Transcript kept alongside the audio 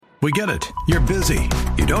We get it. You're busy.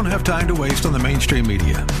 You don't have time to waste on the mainstream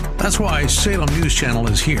media. That's why Salem News Channel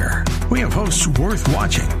is here. We have hosts worth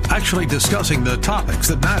watching, actually discussing the topics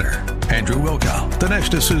that matter. Andrew Wilkow,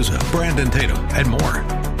 Dinesh D'Souza, Brandon Tatum, and more.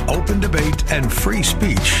 Open debate and free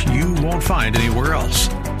speech you won't find anywhere else.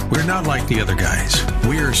 We're not like the other guys.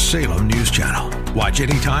 We're Salem News Channel. Watch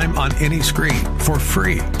anytime on any screen for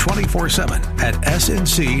free 24/7 at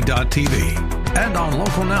snc.tv and on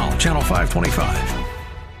Local Now, Channel 525.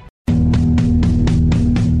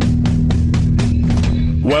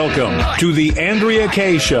 Welcome to the Andrea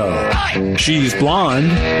Kaye Show. She's blonde,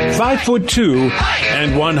 5'2",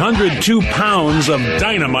 and 102 pounds of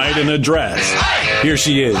dynamite in a dress. Here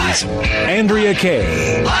she is, Andrea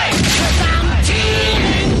Kaye. I'm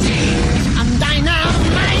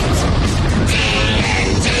dynamite.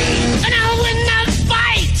 And I'll win the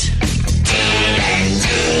fight.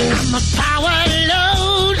 I'm a power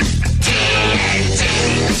load.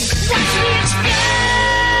 Watch me explode.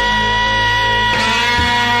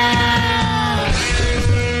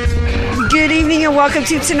 Good evening and welcome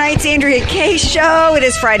to tonight's Andrea Kaye Show. It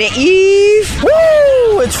is Friday Eve.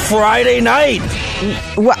 Woo! It's Friday night.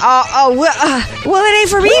 Well, it ain't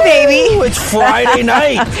for me, baby. Ooh, it's Friday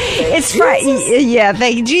night. It's Friday. Yeah,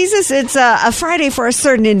 thank you, Jesus. It's a Friday for a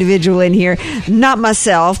certain individual in here, not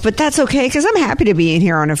myself, but that's okay because I'm happy to be in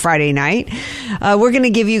here on a Friday night. We're going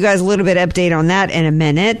to give you guys a little bit of update on that in a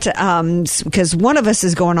minute because one of us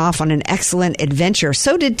is going off on an excellent adventure.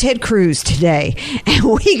 So did Ted Cruz today, and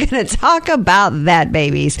we're going to talk about that,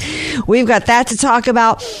 babies. We've got that to talk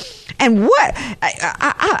about. And what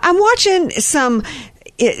I'm watching some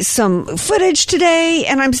footage today,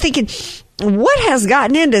 and I'm thinking, what has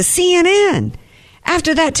gotten into CNN?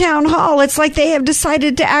 After that town hall, it's like they have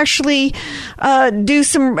decided to actually do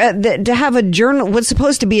some, to have a journal, what's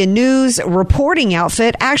supposed to be a news reporting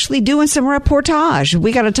outfit, actually doing some reportage.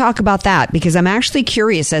 We got to talk about that because I'm actually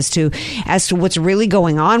curious as to what's really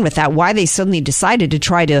going on with that, why they suddenly decided to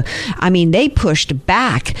try to, they pushed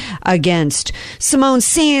back against Simone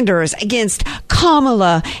Sanders, against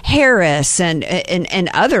Kamala Harris and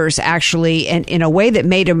others actually, and in a way that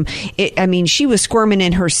made them, she was squirming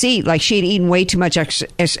in her seat like she had eaten way too much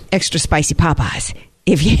extra spicy Popeyes,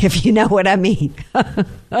 if you know what I mean. I'm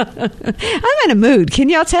in a mood. Can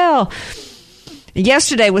y'all tell?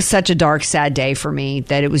 Yesterday was such a dark, sad day for me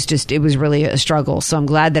that it was really a struggle. So I'm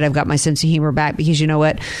glad that I've got my sense of humor back because you know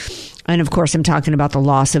what? And of course, I'm talking about the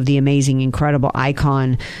loss of the amazing, incredible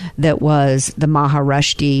icon that was the Maha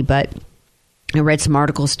Rushdie, but I read some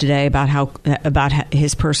articles today about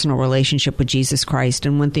his personal relationship with Jesus Christ,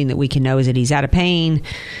 and one thing that we can know is that he's out of pain,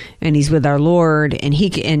 and he's with our Lord, and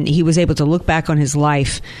he was able to look back on his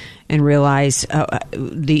life and realize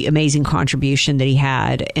the amazing contribution that he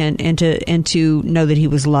had, and to know that he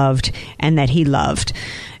was loved and that he loved.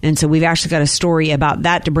 And so we've actually got a story about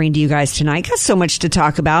that to bring to you guys tonight. Got so much to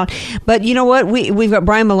talk about. But you know what? We've got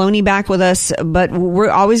Brian Maloney back with us, but we're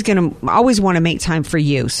always want to make time for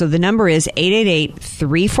you. So the number is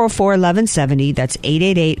 888-344-1170. That's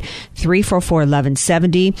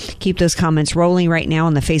 888-344-1170. Keep those comments rolling right now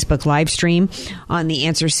on the Facebook live stream on The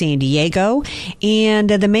Answer San Diego. And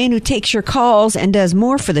the man who takes your calls and does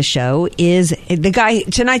more for the show is the guy,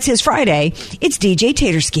 tonight's his Friday. It's DJ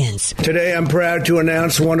Taterskins. Today I'm proud to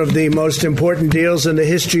announce one of the most important deals in the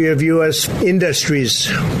history of U.S. industries.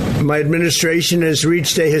 My administration has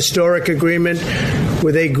reached a historic agreement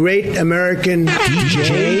with a great American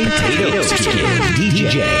DJ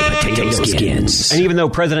Potato Skins. And even though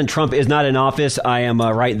President Trump is not in office, I am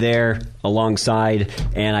right there alongside,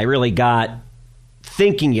 and I really got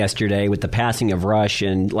thinking yesterday with the passing of Rush,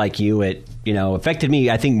 and like you, it affected me,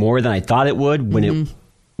 I think, more than I thought it would when it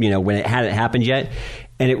hadn't happened yet.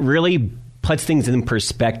 And it really puts things in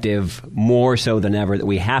perspective more so than ever that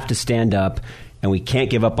we have to stand up and we can't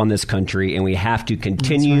give up on this country, and we have to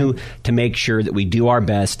continue to make sure that we do our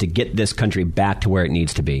best to get this country back to where it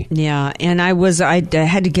needs to be. Yeah, and I had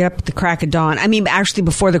to get up at the crack of dawn. Actually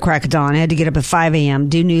before the crack of dawn, I had to get up at 5 a.m.,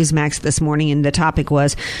 do Newsmax this morning, and the topic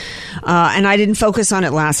was, and I didn't focus on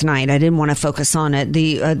it last night. I didn't want to focus on it.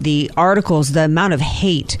 The articles, the amount of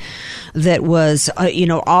hate that was,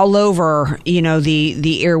 all over,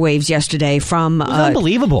 the airwaves yesterday from... It was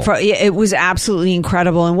unbelievable. It was absolutely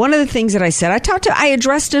incredible. And one of the things that I said, I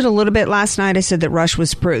addressed it a little bit last night. I said that Rush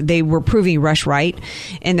they were proving Rush right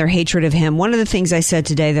in their hatred of him. One of the things I said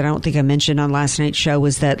today that I don't think I mentioned on last night's show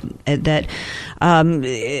was that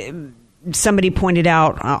somebody pointed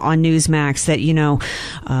out on Newsmax that,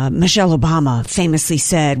 Michelle Obama famously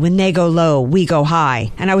said, when they go low, we go high.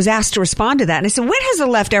 And I was asked to respond to that. And I said, when has the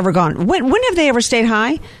left ever gone? When have they ever stayed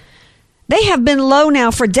high? They have been low now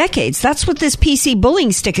for decades. That's what this PC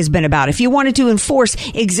bullying stick has been about. If you wanted to enforce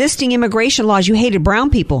existing immigration laws, you hated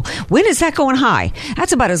brown people. When is that going high?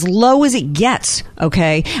 That's about as low as it gets,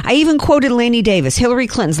 okay? I even quoted Lanny Davis, Hillary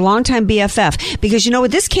Clinton's longtime BFF, because you know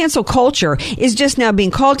what? This cancel culture is just now being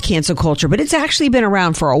called cancel culture, but it's actually been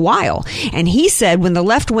around for a while. And he said when the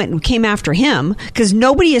left went and came after him, because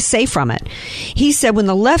nobody is safe from it, he said when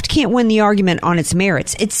the left can't win the argument on its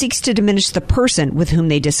merits, it seeks to diminish the person with whom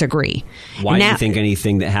they disagree. Why do you think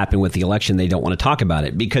anything that happened with the election, they don't want to talk about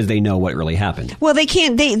it? Because they know what really happened. Well, they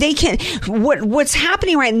can't. They can't. What's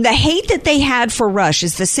happening right now, the hate that they had for Rush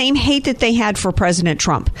is the same hate that they had for President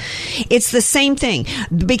Trump. It's the same thing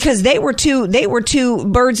because they were two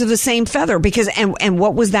birds of the same feather. Because and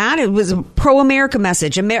what was that? It was a pro-America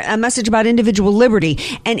message, a message about individual liberty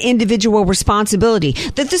and individual responsibility.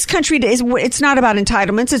 That this country it's not about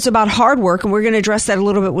entitlements. It's about hard work, and we're going to address that a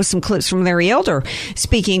little bit with some clips from Larry Elder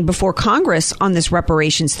speaking before Congress on this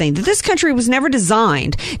reparations thing, that this country was never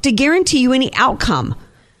designed to guarantee you any outcome.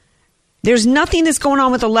 There's nothing that's going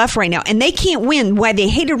on with the left right now, and they can't win. Why they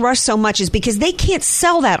hated Rush so much is because they can't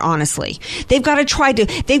sell that honestly. They've got to try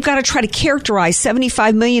to characterize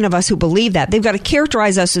 75 million of us who believe that. They've got to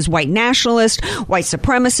characterize us as white nationalist, white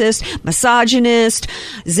supremacist, misogynist,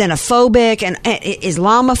 xenophobic, and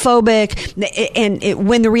Islamophobic. And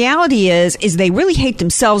when the reality is they really hate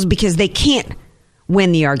themselves because they can't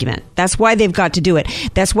win the argument. That's why they've got to do it.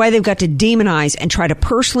 That's why they've got to demonize and try to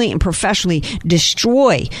personally and professionally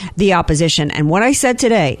destroy the opposition. And what I said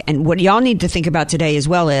today, and what y'all need to think about today as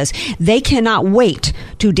well, is they cannot wait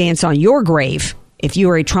to dance on your grave if you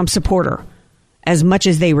are a Trump supporter as much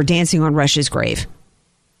as they were dancing on Rush's grave.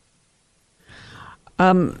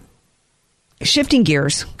 Shifting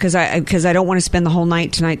gears, because I don't want to spend the whole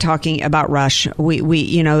night tonight talking about Rush.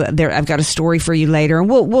 I've got a story for you later, and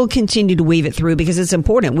we'll continue to weave it through because it's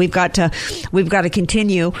important. We've got to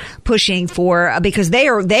continue pushing for because they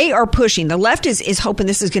are pushing. The left is hoping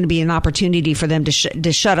this is going to be an opportunity for them to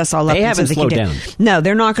shut us all up. They haven't slowed down. No,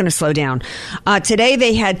 they're not going to slow down. Today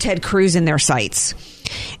they had Ted Cruz in their sights.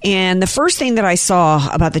 And the first thing that I saw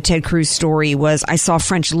about the Ted Cruz story was I saw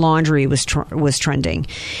French Laundry was trending.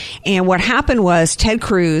 And what happened was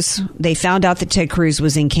they found out that Ted Cruz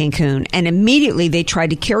was in Cancun, and immediately they tried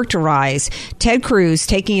to characterize Ted Cruz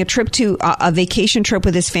taking a vacation trip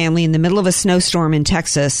with his family in the middle of a snowstorm in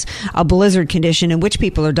Texas, a blizzard condition in which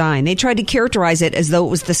people are dying. They tried to characterize it as though it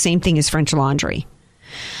was the same thing as French Laundry.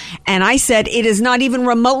 And I said, it is not even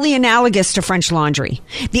remotely analogous to French Laundry.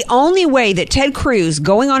 The only way that Ted Cruz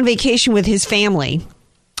going on vacation with his family,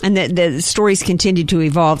 and the stories continued to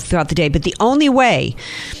evolve throughout the day, but the only way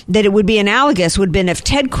that it would be analogous would have been if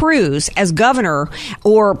Ted Cruz, as governor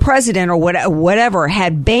or president or whatever,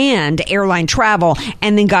 had banned airline travel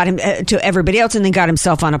and then got him to everybody else and then got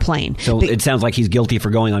himself on a plane. So it sounds like he's guilty for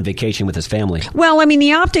going on vacation with his family. Well, I mean,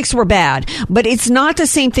 the optics were bad, but it's not the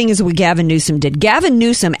same thing as what Gavin Newsom did. Gavin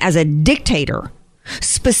Newsom, as a dictator,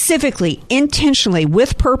 specifically, intentionally,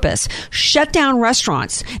 with purpose, shut down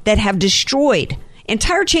restaurants that have destroyed.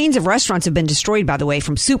 Entire chains of restaurants have been destroyed, by the way,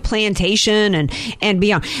 from Soup Plantation and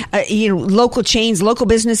beyond. Local chains, local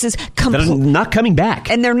businesses. They're not coming back.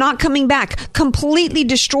 And they're not coming back. Completely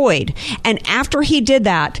destroyed. And after he did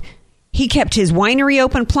that, he kept his winery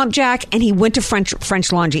open, Plump Jack, and he went to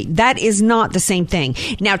French Laundry. That is not the same thing.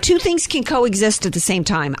 Now, two things can coexist at the same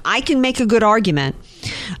time. I can make a good argument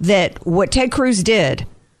that what Ted Cruz did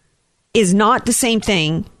is not the same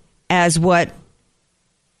thing as what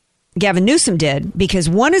Gavin Newsom did, because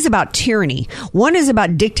one is about tyranny. One is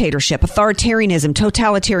about dictatorship, authoritarianism,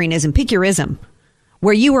 totalitarianism, pick your ism,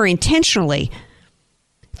 where you are intentionally,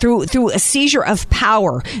 through a seizure of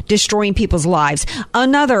power, destroying people's lives.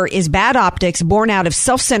 Another is bad optics born out of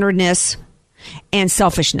self-centeredness and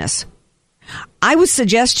selfishness. I would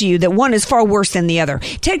suggest to you that one is far worse than the other.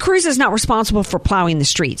 Ted Cruz is not responsible for plowing the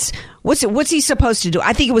streets. What's he supposed to do?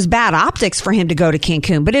 I think it was bad optics for him to go to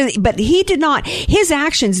Cancun, but he did not. His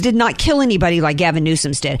actions did not kill anybody like Gavin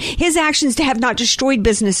Newsom's did. His actions have not destroyed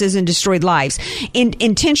businesses and destroyed lives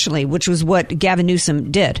intentionally, which was what Gavin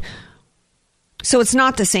Newsom did. So it's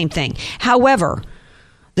not the same thing. However,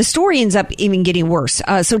 the story ends up even getting worse.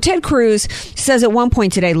 So Ted Cruz says at one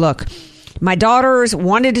point today, look, my daughters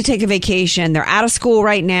wanted to take a vacation. They're out of school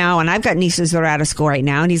right now, and I've got nieces that are out of school right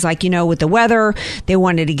now. And he's like, with the weather, they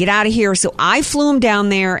wanted to get out of here. So I flew them down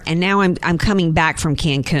there, and now I'm coming back from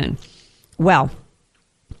Cancun. Well,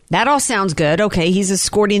 that all sounds good. Okay, he's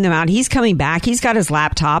escorting them out. He's coming back. He's got his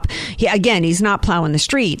laptop. He's not plowing the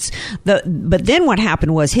streets. But then what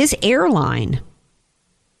happened was his airline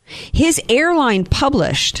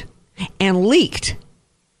published and leaked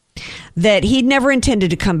that he'd never intended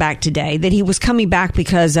to come back today, that he was coming back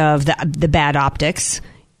because of the bad optics.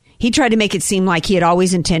 He tried to make it seem like he had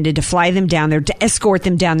always intended to fly them down there, to escort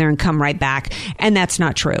them down there and come right back. And that's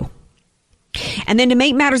not true. And then to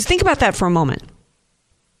make matters, think about that for a moment.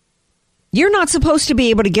 You're not supposed to be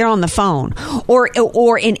able to get on the phone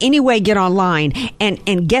or in any way get online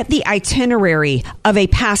and get the itinerary of a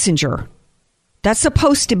passenger. That's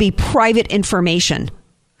supposed to be private information.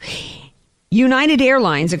 United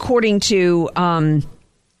Airlines, according to,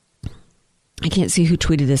 I can't see who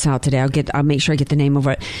tweeted this out today. I'll make sure I get the name of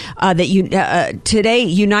it. Today,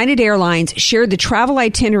 United Airlines shared the travel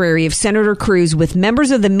itinerary of Senator Cruz with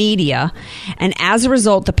members of the media, and as a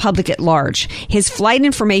result, the public at large. His flight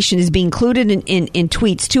information is being included in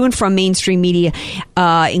tweets to and from mainstream media,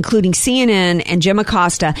 including CNN and Jim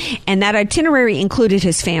Acosta, and that itinerary included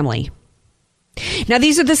his family. Now,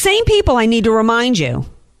 these are the same people, I need to remind you,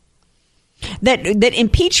 that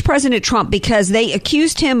impeached President Trump because they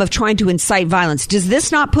accused him of trying to incite violence. Does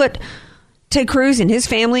this not put Ted Cruz and his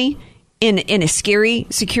family in a scary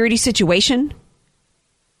security situation?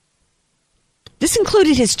 This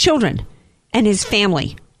included his children and his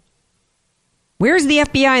family. Where's the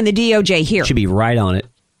FBI and the DOJ here? Should be right on it.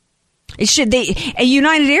 A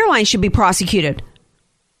United Airlines should be prosecuted.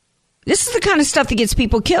 This is the kind of stuff that gets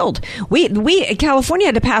people killed. California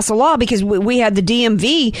had to pass a law because we had the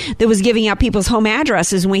DMV that was giving out people's home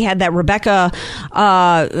addresses, and we had that Rebecca,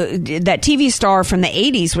 that TV star from the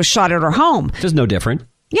 80s was shot at her home. This is no different.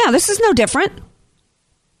 Yeah, this is no different.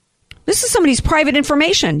 This is somebody's private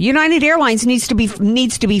information. United Airlines needs to be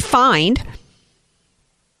fined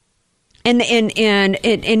and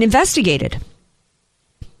investigated.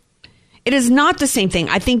 It is not the same thing.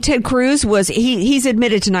 I think Ted Cruz he's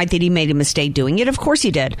admitted tonight that he made a mistake doing it. Of course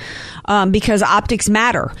he did, because optics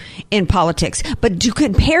matter in politics. But to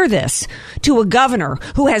compare this to a governor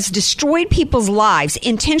who has destroyed people's lives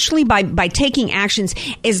intentionally by taking actions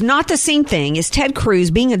is not the same thing as Ted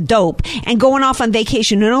Cruz being a dope and going off on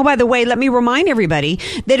vacation. And oh, by the way, let me remind everybody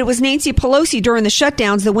that it was Nancy Pelosi during the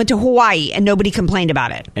shutdowns that went to Hawaii and nobody complained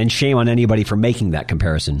about it. And shame on anybody for making that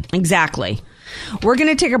comparison. Exactly. We're going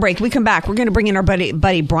to take a break. We come back. We're going to bring in our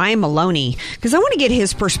buddy Brian Maloney, because I want to get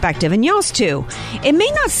his perspective, and y'all's too. It may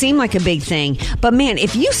not seem like a big thing, but man,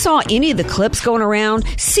 if you saw any of the clips going around,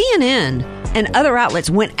 CNN and other outlets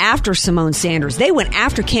went after Simone Sanders. They went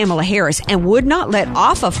after Kamala Harris and would not let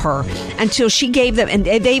off of her until she gave them, and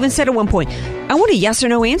they even said at one point, I want a yes or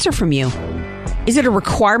no answer from you. Is it a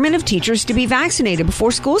requirement of teachers to be vaccinated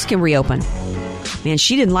before schools can reopen? Man,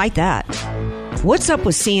 she didn't like that. What's up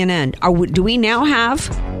with CNN? Do we now have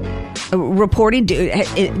reporting?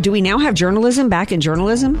 Do we now have journalism back in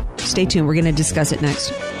journalism? Stay tuned. We're going to discuss it next.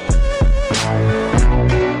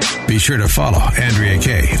 Be sure to follow Andrea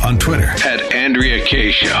Kaye on Twitter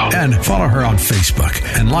 @AndreaKaye Show. And follow her on Facebook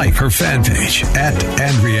and like her fan page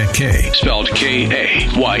 @AndreaKaye. Spelled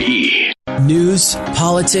Kaye. News,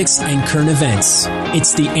 politics, and current events.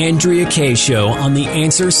 It's the Andrea Kaye Show on The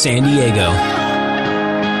Answer San Diego.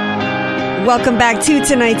 Welcome back to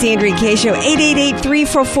tonight's Andrea Kaye Show.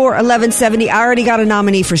 888-344-1170. I already got a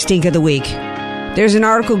nominee for Stink of the Week. There's an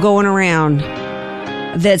article going around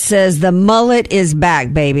that says the mullet is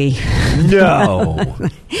back, baby. No.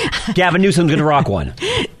 Gavin Newsom's going to rock one.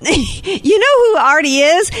 You know who already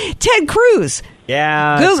is? Ted Cruz.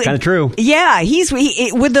 Yeah, that's kind of true. Yeah, he's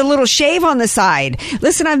with the little shave on the side.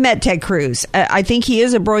 Listen, I've met Ted Cruz. I think he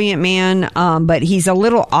is a brilliant man, but he's a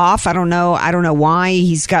little off. I don't know why.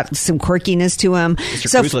 He's got some quirkiness to him.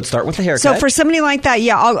 Mr. Cruz, let's start with the haircut. So for somebody like that,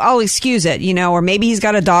 yeah, I'll excuse it, or maybe he's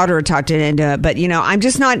got a daughter who talked into it. But I'm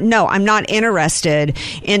just not. No, I'm not interested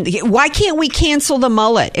in. Why can't we cancel the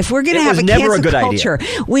mullet? If we're going to have a cancel culture,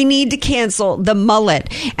 we need to cancel the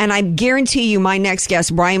mullet. And I guarantee you, my next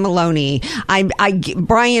guest, Brian Maloney,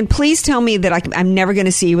 Brian, please tell me that I'm never going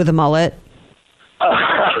to see you with a mullet.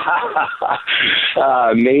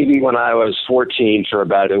 Maybe when I was 14 for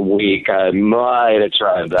about a week, I might have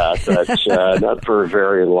tried that, but not for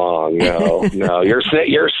very long. No, you're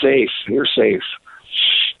safe. You're safe.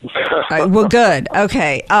 Well, good.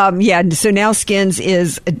 Okay. Yeah. So now Skins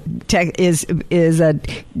is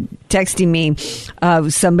texting me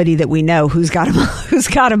somebody that we know who's got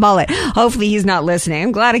a mullet. Hopefully he's not listening.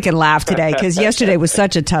 I'm glad I can laugh today because yesterday was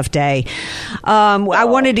such a tough day. I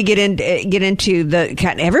wanted to get into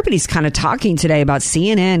everybody's kind of talking today about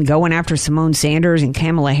CNN going after Simone Sanders and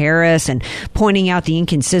Kamala Harris and pointing out the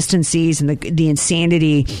inconsistencies and the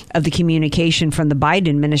insanity of the communication from the Biden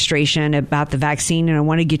administration about the vaccine. And I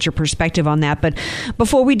want to get your perspective on that. But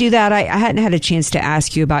before we do that, I hadn't had a chance to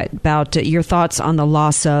ask you about your thoughts on the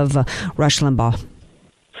loss of Rush Limbaugh.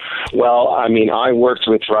 Well, I mean, I worked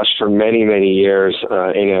with Rush for many, many years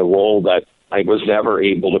in a role that I was never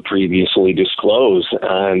able to previously disclose,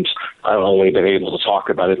 and I've only been able to talk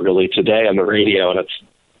about it really today on the radio, and it's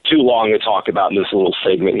too long to talk about in this little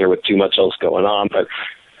segment here with too much else going on. But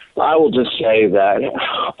I will just say that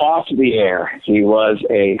off the air, he was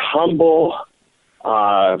a humble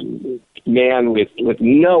man with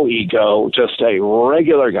no ego, just a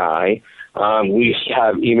regular guy. We used to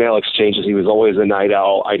have email exchanges. He was always a night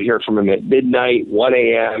owl. I'd hear from him at midnight, 1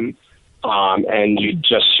 a.m., and you'd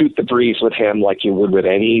just shoot the breeze with him like you would with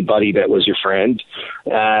anybody that was your friend.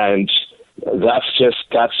 And that's just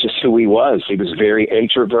who he was. He was very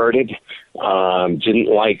introverted,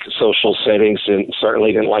 didn't like social settings, and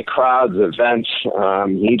certainly didn't like crowds, events.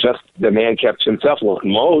 The man kept to himself. Well,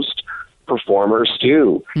 most performers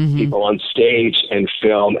do. Mm-hmm. People on stage and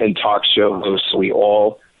film and talk show hosts, we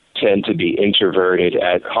all tend to be introverted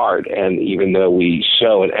at heart, and even though we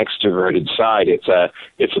show an extroverted side, it's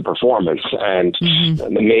a performance, and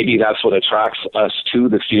maybe that's what attracts us to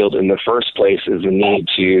the field in the first place, is the need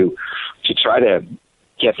to try to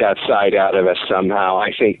get that side out of us somehow.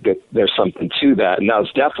 I think that there's something to that, and that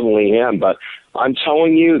was definitely him. But I'm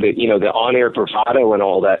telling you that, you know, the on-air bravado and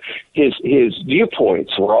all that, his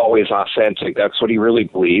viewpoints were always authentic. That's what he really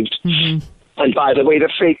believed. Mm-hmm. And by the way,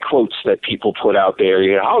 the fake quotes that people put out there,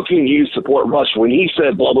 you know, how can you support Rush when he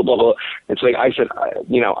said blah, blah, blah, blah? It's like I said,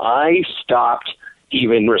 I stopped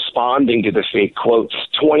even responding to the fake quotes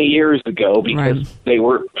 20 years ago because they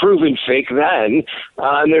were proven fake then,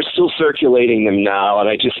 and they're still circulating them now, and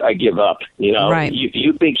I give up. You know,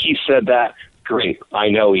 you think he said that? Great. I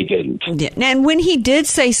know he didn't. Yeah. And when he did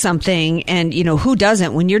say something, and, you know, who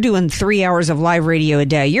doesn't? When you're doing 3 hours of live radio a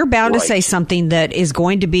day, you're bound to say something that is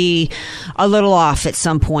going to be a little off at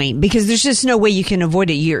some point, because there's just no way you can avoid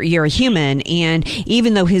it. You're a human. And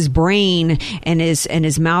even though his brain and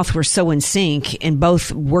his mouth were so in sync and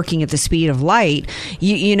both working at the speed of light,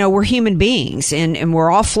 you know, we're human beings and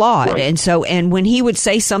we're all flawed. Right. And when he would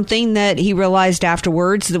say something that he realized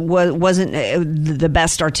afterwards that wasn't the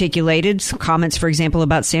best articulated, comments, for example,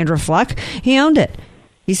 about Sandra Fluck, he owned it.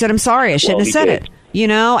 He said, I'm sorry, I shouldn't have said it. You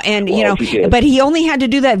know, and, but he only had to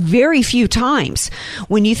do that very few times.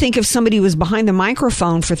 When you think of somebody who was behind the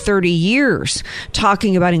microphone for 30 years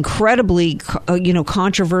talking about incredibly,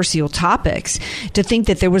 controversial topics, to think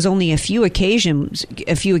that there was only a few occasions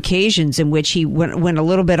in which he went a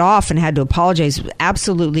little bit off and had to apologize, was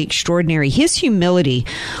absolutely extraordinary. His humility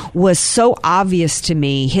was so obvious to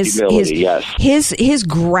me. His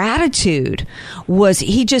gratitude was,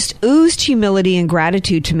 he just oozed humility and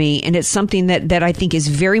gratitude to me. And it's something that I think is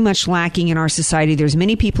very much lacking in our society. There's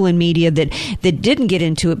many people in media that didn't get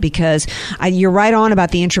into it because you're right on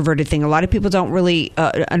about the introverted thing. A lot of people don't really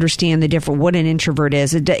understand what an introvert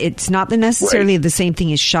is. It's not necessarily the same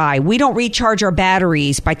thing as shy. We don't recharge our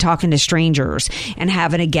batteries by talking to strangers and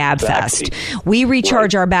having a gab fest. We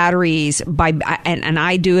recharge our batteries by, and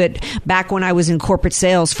I do it back when I was in corporate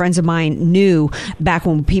sales. Friends of mine knew back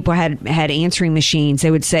when people had answering machines,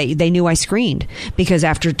 they would say they knew I screened because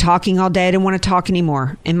after talking all day, I didn't want to talk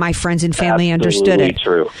anymore, and my friends and family understood it.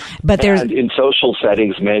 True. But and in social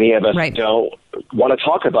settings, many of us don't want to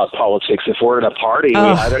talk about politics. If we're at a party,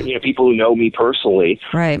 people who know me personally,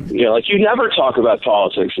 you never talk about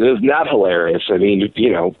politics. Isn't that hilarious? I mean,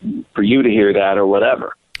 for you to hear that or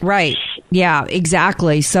whatever. Right. Yeah,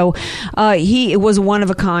 exactly. So he was one of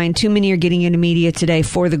a kind. Too many are getting into media today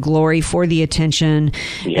for the glory, for the attention,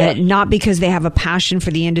 not because they have a passion for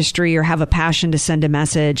the industry or have a passion to send a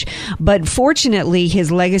message. But fortunately,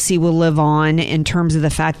 his legacy will live on in terms of the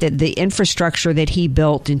fact that the infrastructure that he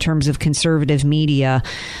built in terms of conservative media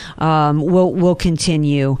will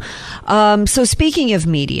continue. So speaking of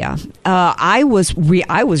media, I was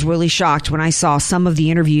really shocked when I saw some of the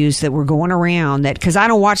interviews that were going around, that because I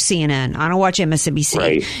don't watch CNN, I don't watch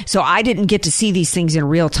MSNBC, so I didn't get to see these things in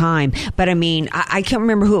real time. But I mean, I can't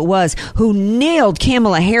remember who it was who nailed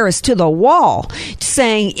Kamala Harris to the wall,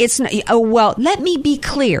 saying it's not, let me be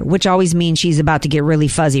clear, which always means she's about to get really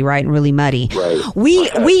fuzzy, right, and really muddy.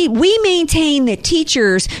 We maintain that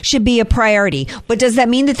teachers should be a priority, but does that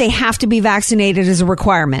mean that they have to be vaccinated as a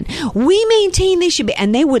requirement? We maintain they should be,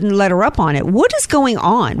 and they wouldn't let her up on it. What is going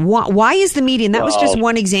on? Why is the media? And that was just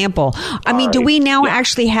one example. I mean, do we now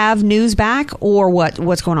actually have news back, or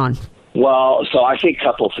what's going on? Well, so I think a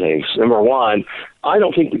couple things. Number one, I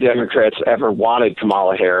don't think the Democrats ever wanted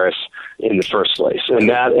Kamala Harris. in the first place.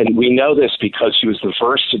 And we know this because she was the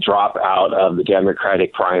first to drop out of the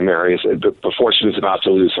Democratic primaries before she was about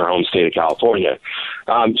to lose her home state of California.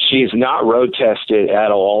 She's not road tested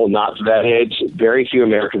at all, not vetted. Very few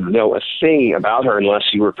Americans know a thing about her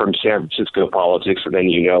unless you were from San Francisco politics, and then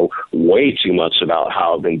you know way too much about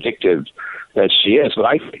how vindictive that she is. But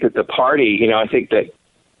I think that the party, I think that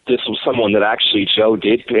this was someone that actually Joe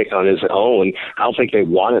did pick on his own. I don't think they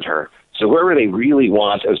wanted her. So whoever they really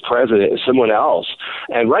want as president is someone else.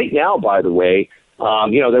 And right now, by the way,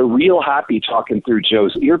 they're real happy talking through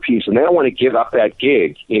Joe's earpiece, and they don't want to give up that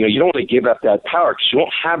gig. You don't want to give up that power because you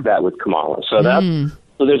won't have that with Kamala. So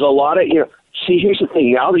so there's a lot of, see, here's the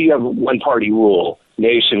thing. Now that you have one-party rule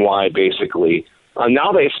nationwide, basically,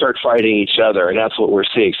 now they start fighting each other, and that's what we're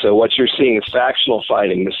seeing. So what you're seeing is factional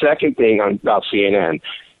fighting. The second thing about CNN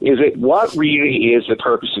is that what really is the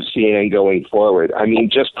purpose of CNN going forward? I mean,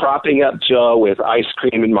 just propping up Joe with ice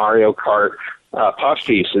cream and Mario Kart puff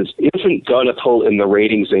pieces isn't going to pull in the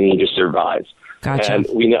ratings they need to survive. Gotcha.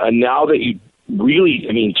 And now that you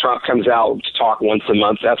really, Trump comes out to talk once a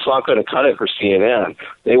month, that's not going to cut it for CNN.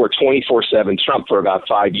 They were 24/7 Trump for about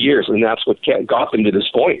 5 years, and that's what got them to this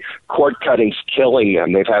point. Cord cutting's killing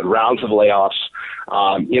them. They've had rounds of layoffs.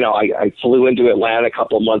 I flew into Atlanta a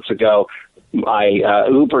couple of months ago. My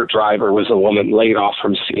Uber driver was a woman laid off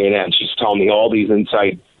from CNN. She's telling me all these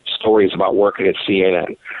inside stories about working at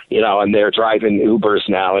CNN, and they're driving Ubers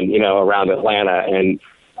now and, around Atlanta. And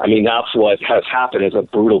that's what has happened is a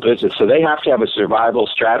brutal business. So they have to have a survival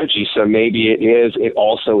strategy. So maybe it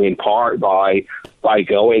also in part by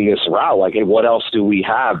going this route. Like, hey, what else do we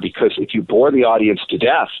have? Because if you bore the audience to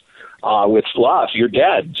death with fluff, you're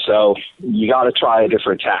dead. So you got to try a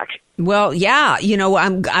different tack. Well, yeah,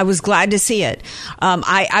 I was glad to see it.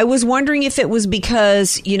 I was wondering if it was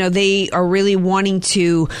because, they are really wanting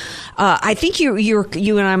to, I think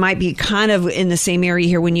you and I might be kind of in the same area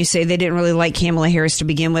here when you say they didn't really like Kamala Harris to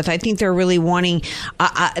begin with. I think they're really wanting,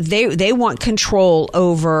 they want control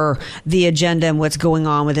over the agenda and what's going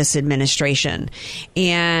on with this administration.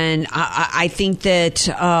 And I think that,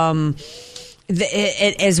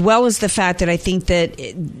 as well as the fact that I think that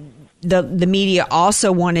the media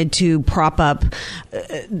also wanted to prop up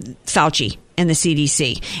Fauci and the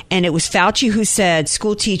CDC. And it was Fauci who said,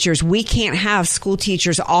 school teachers, we can't have school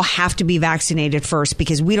teachers all have to be vaccinated first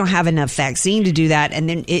because we don't have enough vaccine to do that. And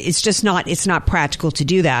then it's not practical to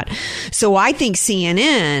do that. So I think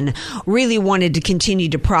CNN really wanted to continue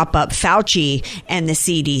to prop up Fauci and the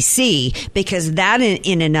CDC because that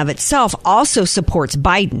in and of itself also supports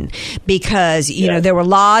Biden because, there were a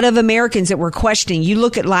lot of Americans that were questioning. You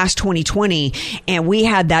look at last 2020 and we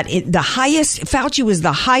had Fauci was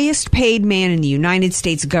the highest paid man in the United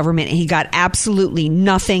States government, and he got absolutely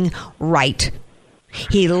nothing right.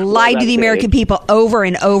 He lied to the American people over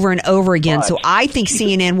and over and over again. Right. So I think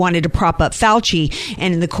CNN wanted to prop up Fauci,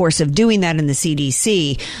 and in the course of doing that in the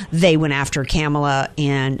CDC, they went after Kamala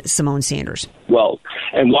and Simone Sanders. Well,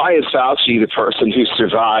 and why is Fauci the person who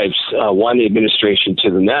survives one administration to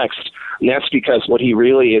the next? And that's because what he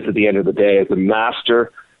really is at the end of the day is a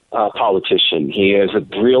master politician. He is a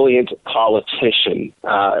brilliant politician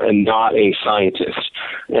and not a scientist.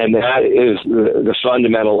 And that is the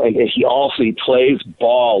fundamental. And he plays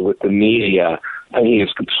ball with the media, and he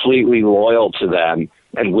is completely loyal to them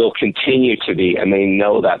and will continue to be. And they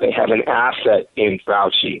know that. They have an asset in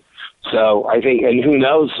Fauci. So I think, and who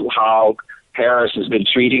knows how Harris has been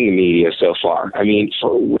treating the media so far.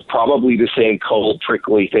 Probably the same cold,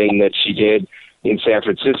 prickly thing that she did in San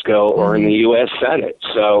Francisco or in the U.S. Senate.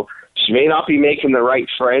 So she may not be making the right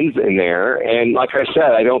friends in there. And like I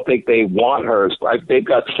said, I don't think they want her. They've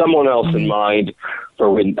got someone else in mind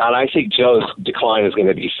and I think Joe's decline is going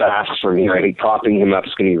to be fast from here. I think propping him up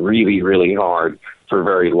is going to be really, really hard for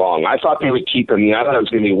very long. I thought they would keep him. I thought it was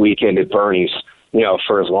going to be a weekend at Bernie's,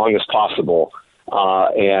 for as long as possible.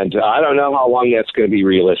 And I don't know how long that's going to be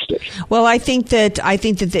realistic. Well, I think that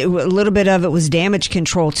a little bit of it was damage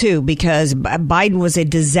control too, because Biden was a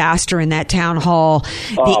disaster in that town hall.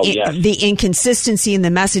 The inconsistency in the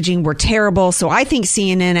messaging were terrible. So I think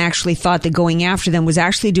CNN actually thought that going after them was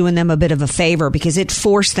actually doing them a bit of a favor because it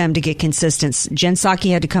forced them to get consistent. Jen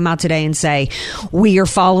Psaki had to come out today and say, we are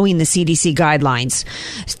following the CDC guidelines.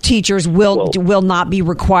 Teachers will not be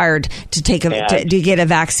required to take to get a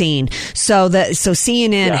vaccine. So So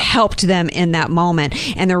CNN helped them in that moment.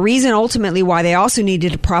 And the reason ultimately why they also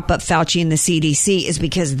needed to prop up Fauci and the CDC is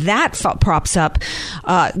because that props up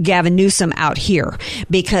Gavin Newsom out here,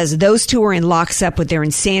 because those two are in lockstep with their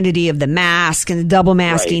insanity of the mask and the double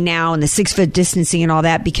masking now and the 6-foot distancing and all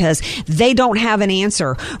that, because they don't have an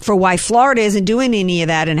answer for why Florida isn't doing any of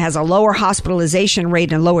that and has a lower hospitalization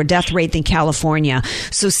rate and a lower death rate than California.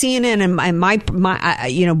 So CNN and my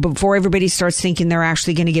before everybody starts thinking they're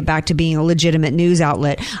actually going to get back to being a legitimate news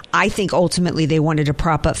outlet, I think ultimately they wanted to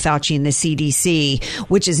prop up Fauci and the CDC,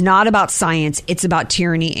 which is not about science. It's about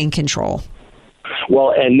tyranny and control.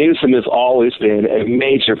 Well, and Newsom has always been a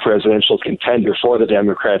major presidential contender for the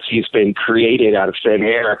Democrats. He's been created out of thin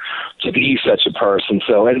air to be such a person.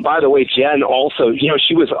 So, and by the way, Jen also,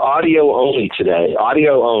 she was audio only today,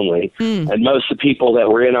 audio only. And most of the people that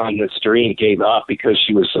were in on the stream gave up because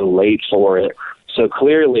she was so late for it. So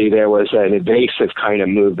clearly there was an invasive kind of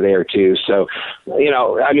move there, too. So,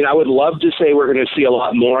 I would love to say we're going to see a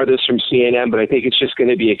lot more of this from CNN, but I think it's just going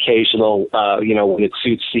to be occasional, when it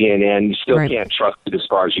suits CNN. You still can't trust it as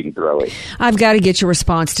far as you can throw it. I've got to get your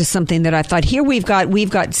response to something that I thought. Here we've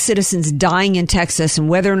got citizens dying in Texas, and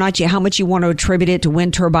whether or not how much you want to attribute it to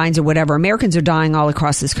wind turbines or whatever, Americans are dying all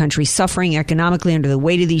across this country, suffering economically under the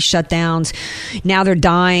weight of these shutdowns. Now they're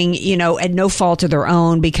dying, at no fault of their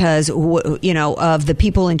own because, of the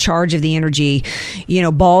people in charge of the energy,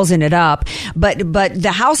 ballsing it up. But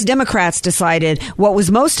the House Democrats decided what was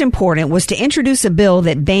most important was to introduce a bill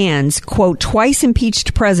that bans, quote, twice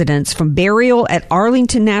impeached presidents from burial at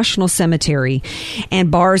Arlington National Cemetery and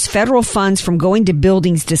bars federal funds from going to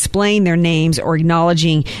buildings displaying their names or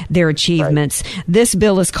acknowledging their achievements. This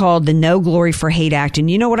bill is called the No Glory for Hate Act. And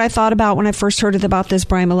you know what I thought about when I first heard about this,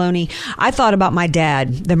 Brian Maloney? I thought about my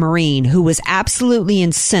dad, the Marine, who was absolutely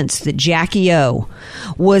incensed that Jackie O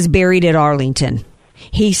was buried at Arlington.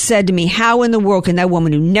 He said to me, how in the world can that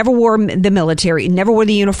woman who never wore the military, never wore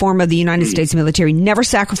the uniform of the United States military, never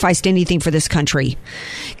sacrificed anything for this country,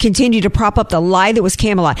 continue to prop up the lie that was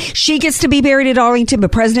Camelot? She gets to be buried at Arlington,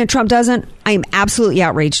 but President Trump doesn't? I am absolutely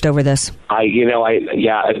outraged over this.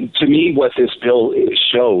 To me, what this bill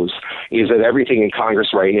shows is that everything in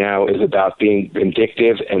Congress right now is about being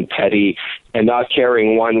vindictive and petty and not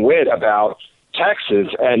caring one whit about Texas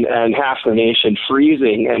and half the nation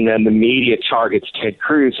freezing, and then the media targets Ted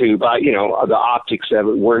Cruz, who, by the optics of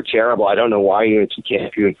it were terrible. I don't know why he went to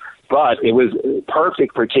Cancun, but it was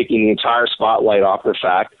perfect for taking the entire spotlight off the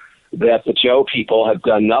fact that the Joe people have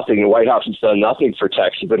done nothing. The White House has done nothing for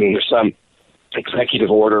Texas. I mean, there's some executive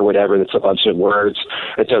order or whatever that's a bunch of words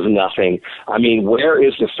that does nothing. I mean, where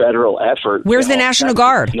is the federal effort? Where's the National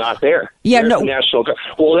Guard? It's not there. Yeah, Where's the National Guard?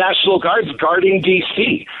 Well, the National Guard's guarding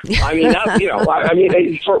D.C. I mean,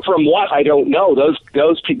 from what I don't know,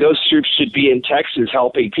 those troops should be in Texas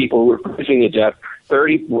helping people who are freezing to death.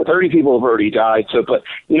 30 people have already died. So, but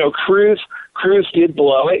Cruz did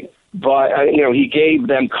blow it. But he gave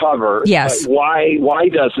them cover. Yes. But why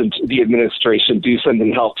doesn't the administration do something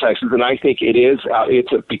to help Texas? And I think it is.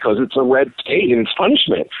 Because it's a red state and it's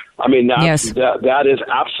punishment. I mean, that is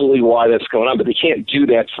absolutely why that's going on. But they can't do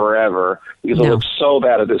that forever because it looks so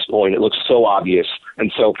bad at this point. It looks so obvious and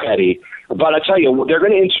so petty. But I tell you, they're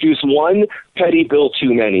going to introduce one petty bill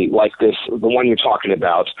too many, like this, the one you're talking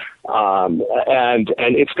about, and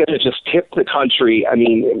it's going to just tip the country. I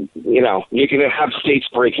mean, you're going to have states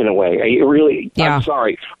breaking away. I'm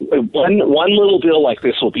sorry. One little bill like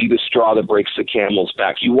this will be the straw that breaks the camel's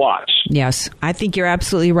back. You watch. Yes, I think you're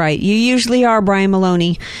absolutely right. You usually are, Brian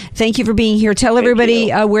Maloney. Thank you for being here. Tell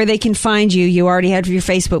everybody where they can find you. You already had your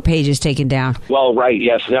Facebook pages taken down. Well, right.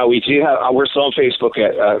 Yes. No, we do have. We're still on Facebook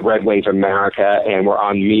at Red Wave America, and we're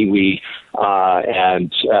on MeWe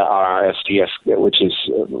and our SDS, which is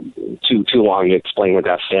too long to explain what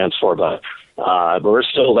that stands for, but we're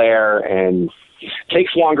still there, and it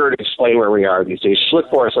takes longer to explain where we are these days. Just look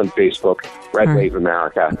for us on Facebook, Red Wave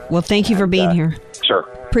America. Well, thank you for being here. Sure.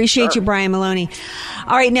 Appreciate you, Brian Maloney.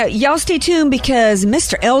 All right, now, y'all stay tuned because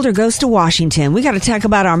Mr. Elder goes to Washington. We got to talk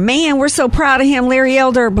about our man. We're so proud of him, Larry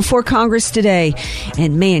Elder, before Congress today.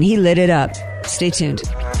 And, man, he lit it up. Stay tuned.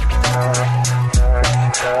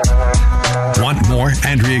 Want more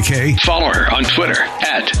Andrea Kaye? Follow her on Twitter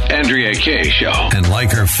at Andrea Kaye Show. And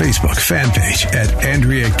like her Facebook fan page at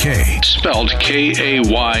Andrea Kaye. Spelled Kaye.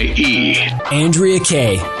 Andrea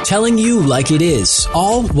Kaye, telling you like it is,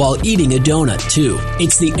 all while eating a donut, too.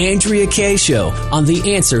 It's the Andrea Kaye Show on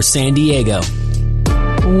The Answer San Diego.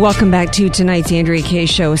 Welcome back to tonight's Andrea Kaye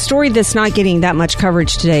Show. A story that's not getting that much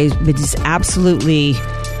coverage today, but is absolutely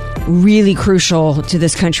really crucial to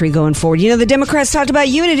this country going forward. The Democrats talked about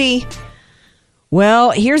unity.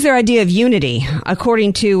 Well, here's their idea of unity.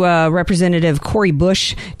 According to Representative Cori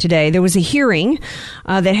Bush today, there was a hearing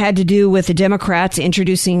that had to do with the Democrats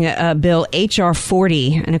introducing Bill H.R.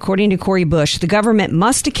 40. And according to Cori Bush, the government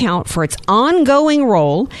must account for its ongoing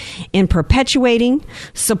role in perpetuating,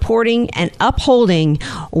 supporting, and upholding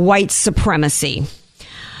white supremacy.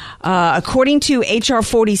 According to H.R.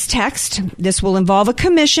 40's text, this will involve a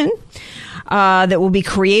commission that will be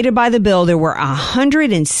created by the bill. There were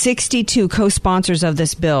 162 co-sponsors of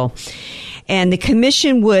this bill. And the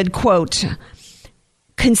commission would, quote,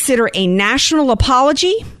 consider a national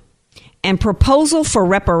apology and proposal for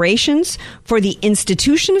reparations for the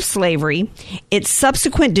institution of slavery, its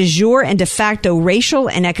subsequent de jure and de facto racial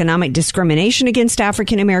and economic discrimination against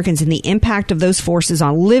African Americans, and the impact of those forces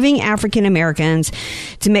on living African Americans,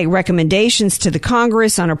 to make recommendations to the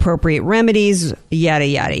Congress on appropriate remedies, yada,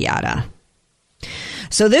 yada, yada.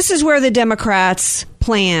 So this is where the Democrats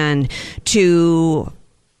plan to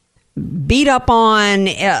beat up on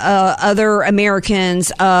other Americans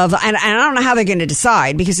and I don't know how they're going to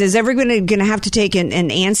decide, because is everybody going to have to take an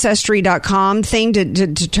Ancestry.com thing to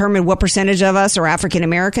determine what percentage of us are African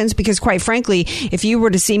Americans? Because quite frankly, if you were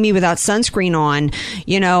to see me without sunscreen on,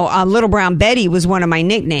 Little Brown Betty was one of my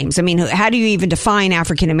nicknames. I mean, how do you even define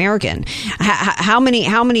African American? How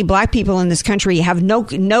many black people in this country have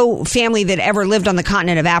no family that ever lived on the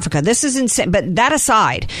continent of Africa? This is insane. But that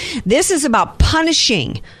aside, this is about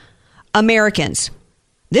punishing Americans.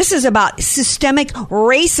 This is about systemic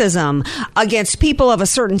racism against people of a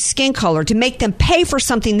certain skin color to make them pay for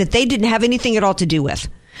something that they didn't have anything at all to do with.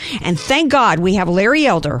 And thank God we have Larry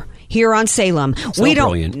Elder here on Salem.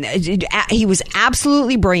 Brilliant. He was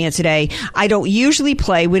absolutely brilliant today. We don't usually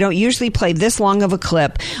play this long of a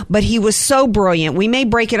clip, but he was so brilliant. We may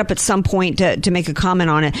break it up at some point to make a comment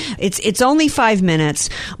on it. It's only 5 minutes,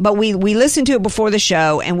 but we listened to it before the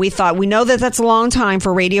show, and we thought, we know that that's a long time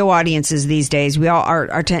for radio audiences these days. We all our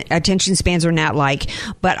attention spans are gnat-like,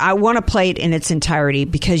 but I want to play it in its entirety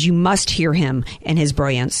because you must hear him and his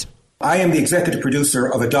brilliance. I am the executive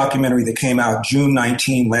producer of a documentary that came out June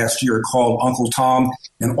 19 last year called Uncle Tom,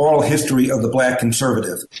 An Oral History of the Black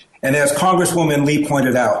Conservative. And as Congresswoman Lee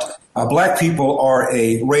pointed out, black people are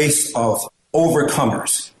a race of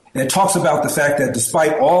overcomers. And it talks about the fact that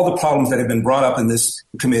despite all the problems that have been brought up in this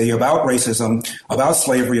committee about racism, about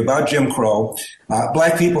slavery, about Jim Crow,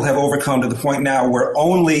 black people have overcome to the point now where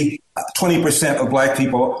only 20% of black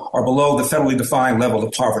people are below the federally defined level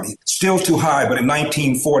of poverty. Still too high, but in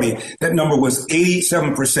 1940, that number was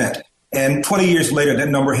 87%. And 20 years later, that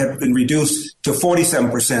number had been reduced to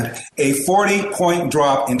 47%, a 40-point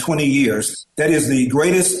drop in 20 years. That is the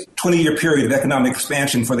greatest 20-year period of economic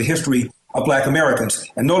expansion for the history of black Americans.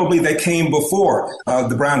 And notably, they came before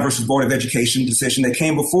the Brown versus Board of Education decision. They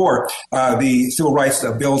came before the Civil Rights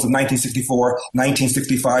Bills of 1964,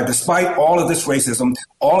 1965. Despite all of this racism,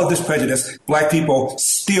 all of this prejudice, black people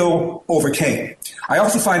still overcame. I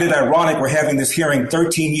also find it ironic we're having this hearing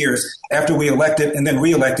 13 years after we elected and then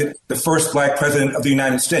re-elected the first black president of the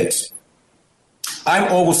United States. I'm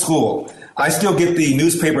old school. I still get the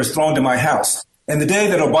newspapers thrown to my house. And the day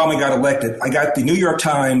that Obama got elected, I got the New York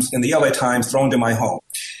Times and the LA Times thrown to my home.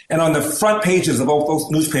 And on the front pages of both those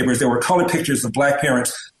newspapers, there were colored pictures of black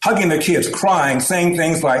parents hugging their kids, crying, saying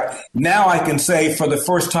things like, now I can say for the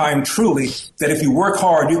first time truly that if you work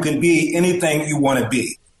hard, you can be anything you want to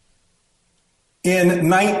be. In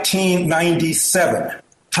 1997,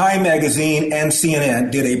 Time Magazine and CNN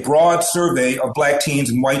did a broad survey of black teens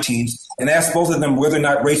and white teens and asked both of them whether or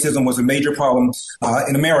not racism was a major problem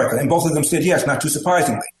in America. And both of them said yes, not too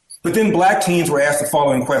surprisingly. But then black teens were asked the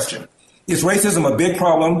following question. Is racism a big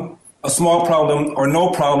problem, a small problem, or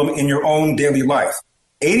no problem in your own daily life?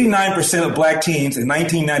 89% of black teens in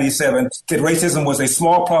 1997 said racism was a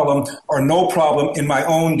small problem or no problem in my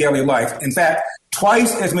own daily life. In fact,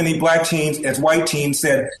 twice as many black teens as white teens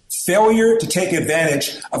said failure to take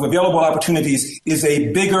advantage of available opportunities is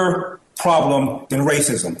a bigger problem than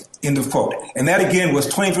racism, end of quote. And that, again, was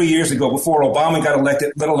 23 years ago before Obama got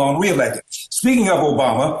elected, let alone reelected. Speaking of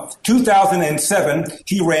Obama, 2007,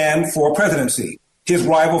 he ran for presidency. His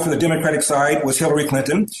rival for the Democratic side was Hillary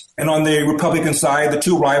Clinton. And on the Republican side, the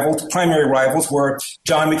two primary rivals were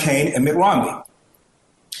John McCain and Mitt Romney.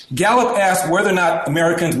 Gallup asked whether or not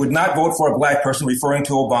Americans would not vote for a black person, referring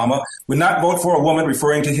to Obama, would not vote for a woman,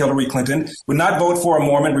 referring to Hillary Clinton, would not vote for a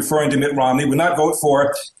Mormon, referring to Mitt Romney, would not vote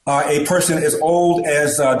for a person as old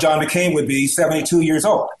as John McCain would be, 72 years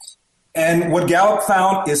old. And what Gallup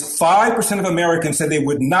found is 5% of Americans said they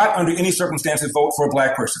would not under any circumstances vote for a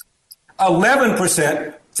black person.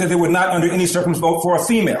 11% said they would not under any circumstances vote for a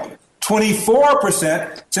female.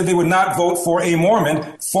 24% said they would not vote for a Mormon.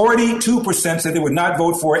 42% said they would not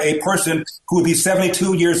vote for a person who would be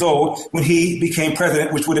 72 years old when he became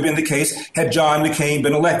president, which would have been the case had John McCain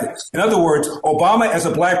been elected. In other words, Obama as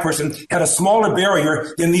a black person had a smaller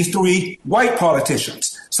barrier than these three white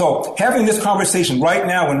politicians. So having this conversation right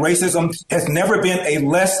now when racism has never been a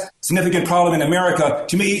less significant problem in America,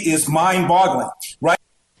 to me, is mind-boggling, right?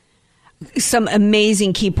 Some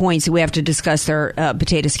amazing key points that we have to discuss there,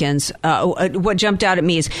 Potato Skins. What jumped out at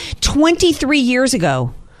me is 23 years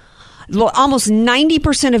ago, almost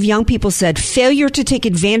 90% of young people said failure to take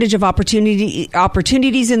advantage of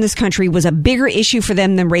opportunities in this country was a bigger issue for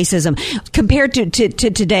them than racism compared to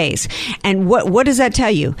today's. And what does that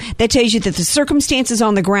tell you? That tells you that the circumstances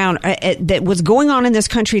on the ground that what's going on in this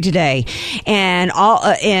country today and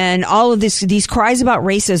all of these cries about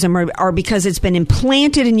racism are because it's been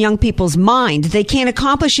implanted in young people's mind. They can't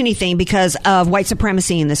accomplish anything because of white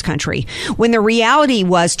supremacy in this country. When the reality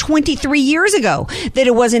was 23 years ago that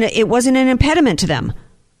it wasn't an impediment to them.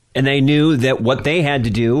 And they knew that what they had to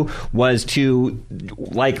do was to,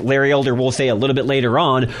 like Larry Elder will say a little bit later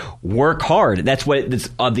on, work hard. That's what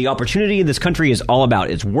the opportunity in this country is all about.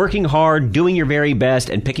 It's working hard, doing your very best,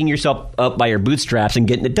 and picking yourself up by your bootstraps and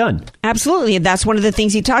getting it done. Absolutely. And that's one of the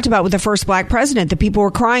things he talked about with the first black president. The people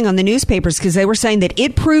were crying on the newspapers because they were saying that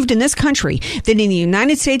it proved in this country that in the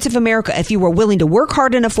United States of America, if you were willing to work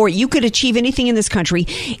hard enough for it, you could achieve anything in this country,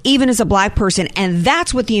 even as a black person. And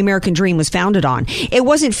that's what the American dream was founded on. It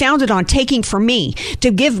wasn't founded on taking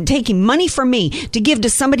money from me to give to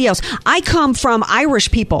somebody else. I come from Irish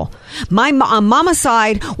people. My mama's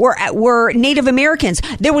side were Native Americans.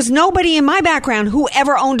 There was nobody in my background who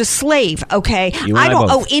ever owned a slave. Okay, I don't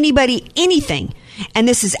owe anybody anything. And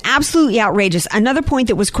this is absolutely outrageous. Another point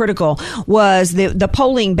that was critical was the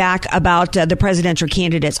polling back about the presidential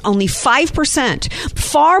candidates. Only 5%,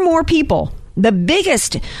 far more people. The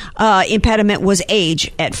biggest impediment was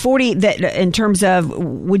age at 40. That in terms of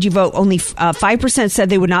would you vote, only 5% said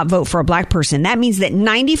they would not vote for a black person. That means that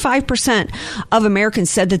 95% of Americans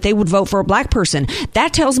said that they would vote for a black person.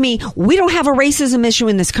 That tells me we don't have a racism issue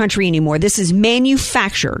in this country anymore. This is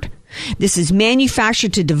manufactured. This is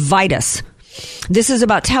manufactured to divide us. This is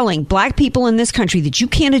about telling black people in this country that you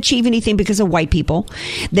can't achieve anything because of white people,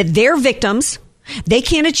 that they're victims. They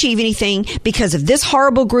can't achieve anything because of this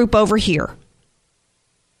horrible group over here.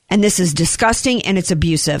 And this is disgusting and it's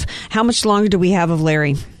abusive. How much longer do we have of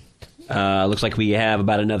Larry? Looks like we have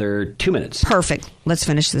about another 2 minutes. Perfect. Let's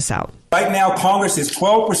finish this out. Right now, Congress is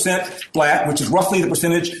 12% black, which is roughly the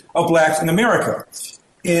percentage of blacks in America.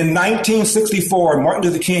 In 1964, Martin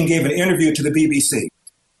Luther King gave an interview to the BBC.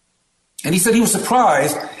 And he said he was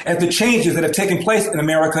surprised at the changes that have taken place in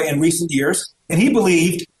America in recent years. And he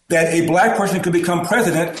believed that a black person could become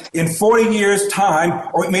president in 40 years' time,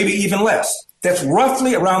 or maybe even less. That's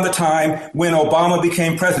roughly around the time when Obama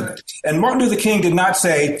became president. And Martin Luther King did not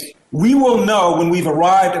say, we will know when we've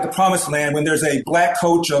arrived at the promised land, when there's a black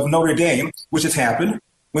coach of Notre Dame, which has happened,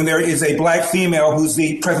 when there is a black female who's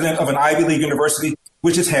the president of an Ivy League university,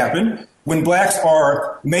 which has happened, when blacks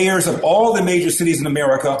are mayors of all the major cities in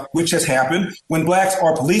America, which has happened, when blacks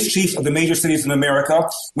are police chiefs of the major cities in America,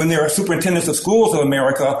 when there are superintendents of schools of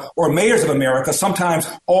America or mayors of America, sometimes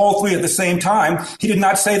all three at the same time. He did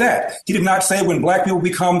not say that. He did not say when black people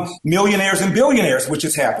become millionaires and billionaires, which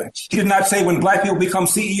has happened. He did not say when black people become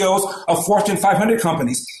CEOs of Fortune 500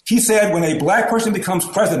 companies. He said when a black person becomes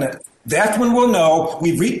president, that's when we'll know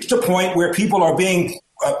we've reached a point where people are being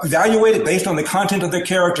evaluated based on the content of their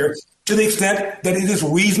character to the extent that it is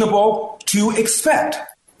reasonable to expect.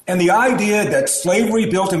 And the idea that slavery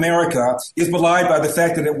built America is belied by the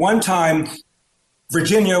fact that at one time,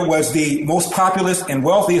 Virginia was the most populous and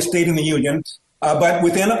wealthiest state in the Union. But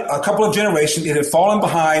within a couple of generations, it had fallen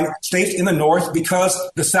behind states in the North because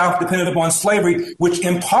the South depended upon slavery, which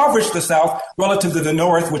impoverished the South relative to the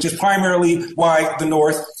North, which is primarily why the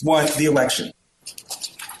North won the election.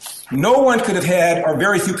 No one could have had, or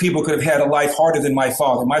very few people could have had a life harder than my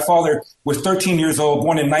father. My father was 13 years old,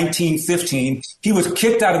 born in 1915. He was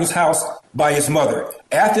kicked out of his house by his mother.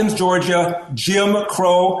 Athens, Georgia, Jim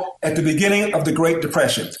Crow, at the beginning of the Great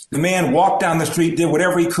Depression. The man walked down the street, did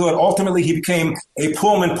whatever he could. Ultimately, he became a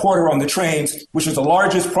Pullman porter on the trains, which was the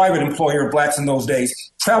largest private employer of blacks in those days.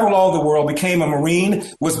 Traveled all over the world, became a Marine,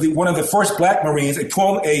 was one of the first black Marines, a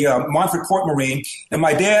Montford Port Marine. And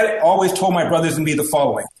my dad always told my brothers and me the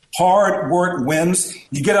following. Hard work wins.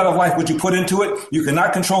 You get out of life what you put into it. You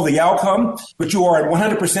cannot control the outcome, but you are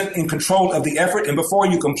 100% in control of the effort. And before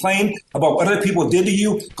you complain about what other people did to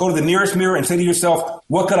you, go to the nearest mirror and say to yourself,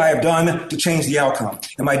 what could I have done to change the outcome?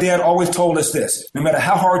 And my dad always told us this: no matter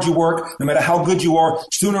how hard you work, no matter how good you are,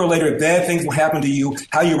 sooner or later, bad things will happen to you.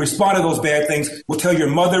 How you respond to those bad things will tell your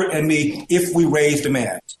mother and me if we raised a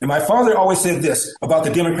man. And my father always said this about the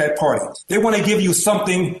Democrat Party: they want to give you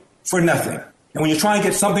something for nothing. And when you try and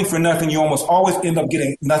get something for nothing, you almost always end up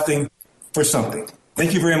getting nothing for something.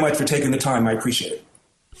 Thank you very much for taking the time. I appreciate it.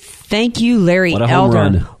 Thank you, Larry What a home Elder.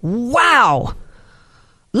 run. Wow.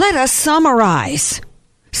 Let us summarize.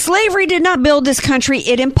 Slavery did not build this country.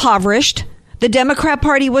 It impoverished. The Democrat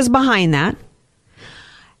Party was behind that.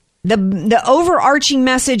 The overarching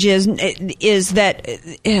message is that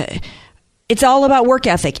it's all about work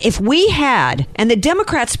ethic. If we had, and the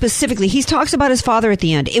Democrats specifically, he talks about his father at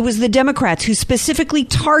the end. It was the Democrats who specifically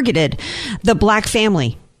targeted the black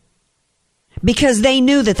family because they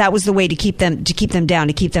knew that was the way to keep them down,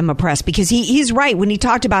 to keep them oppressed. Because he's right when he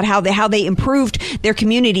talked about how they improved their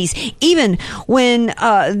communities, even when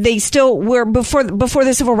they still were before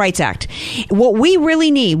the Civil Rights Act. What we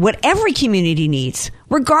really need, what every community needs,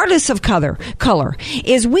 regardless of color,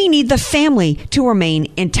 is we need the family to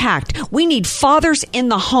remain intact. We need fathers in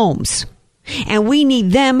the homes. And we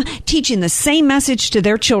need them teaching the same message to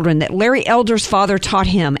their children that Larry Elder's father taught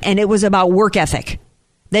him. And it was about work ethic.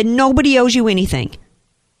 That nobody owes you anything.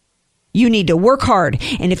 You need to work hard.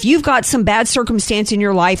 And if you've got some bad circumstance in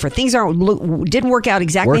your life or things didn't work out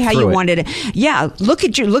exactly how you wanted it, look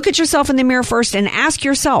at yourself in the mirror first and ask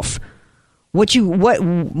yourself what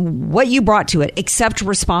you brought to it. Accept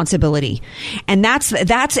responsibility. And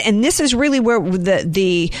and this is really where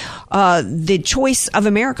the choice of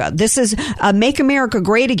America. This is Make America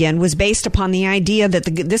Great Again was based upon the idea that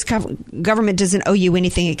this government doesn't owe you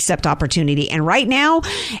anything except opportunity. And right now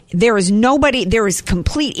there is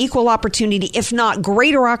complete equal opportunity, if not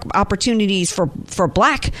greater opportunities for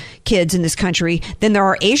black kids in this country than there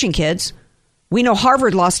are Asian kids. We know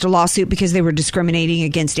Harvard lost a lawsuit because they were discriminating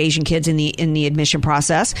against Asian kids in the admission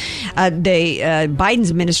process. Biden's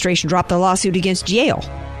administration dropped the lawsuit against Yale.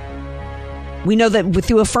 We know that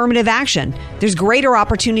through affirmative action, there's greater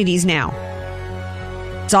opportunities now.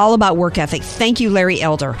 It's all about work ethic. Thank you, Larry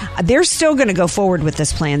Elder. They're still going to go forward with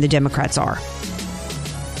this plan. The Democrats are.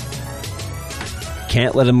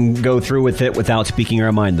 Can't let them go through with it without speaking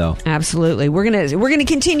our mind, though. Absolutely. We're gonna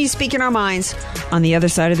continue speaking our minds on the other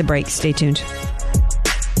side of the break. Stay tuned.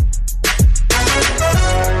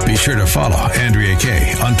 Be sure to follow Andrea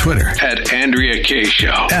Kaye on Twitter At Andrea Kaye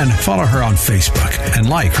Show. and follow her on Facebook and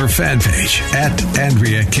like her fan page at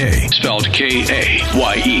Andrea Kaye. Spelled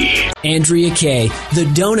Kaye. Andrea Kaye, the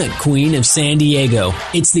donut queen of San Diego.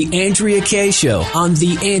 It's the Andrea Kaye Show on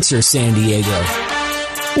The Answer San Diego.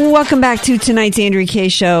 Welcome back to tonight's Andrea Kaye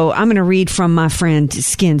Show. I'm going to read from my friend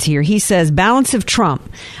Skins here. He says, balance of Trump.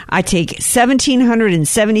 I take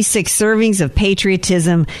 1,776 servings of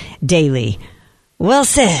patriotism daily. Well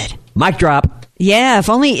said. Mic drop. Yeah, if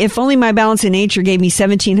only my Balance in Nature gave me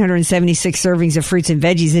 1,776 servings of fruits and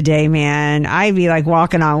veggies a day, man, I'd be like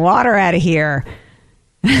walking on water out of here.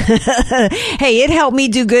 Hey, it helped me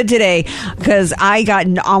do good today because I got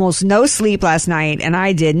almost no sleep last night, and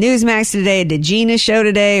I did Newsmax today, I did Gina's show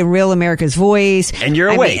today, Real America's Voice, and you're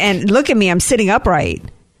awake. And look at me, I'm sitting upright.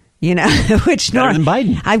 You know, which better than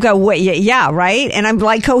Biden. I've got right, and I'm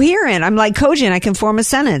like coherent. I'm like cogent. I can form a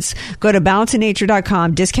sentence. Go to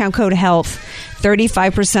balanceinature.com. Discount code HEALTH,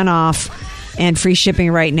 35% off. And free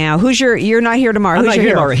shipping right now. You're not here tomorrow. I'm Who's not your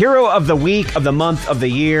here hero? tomorrow. Hero of the week, of the month, of the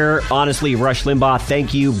year. Honestly, Rush Limbaugh,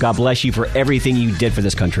 thank you. God bless you for everything you did for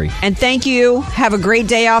this country. And thank you. Have a great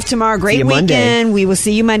day off tomorrow. Great weekend. Monday. We will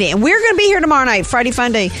see you Monday. And we're going to be here tomorrow night, Friday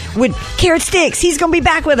Fun Day, with Carrot Sticks. He's going to be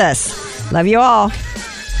back with us. Love you all.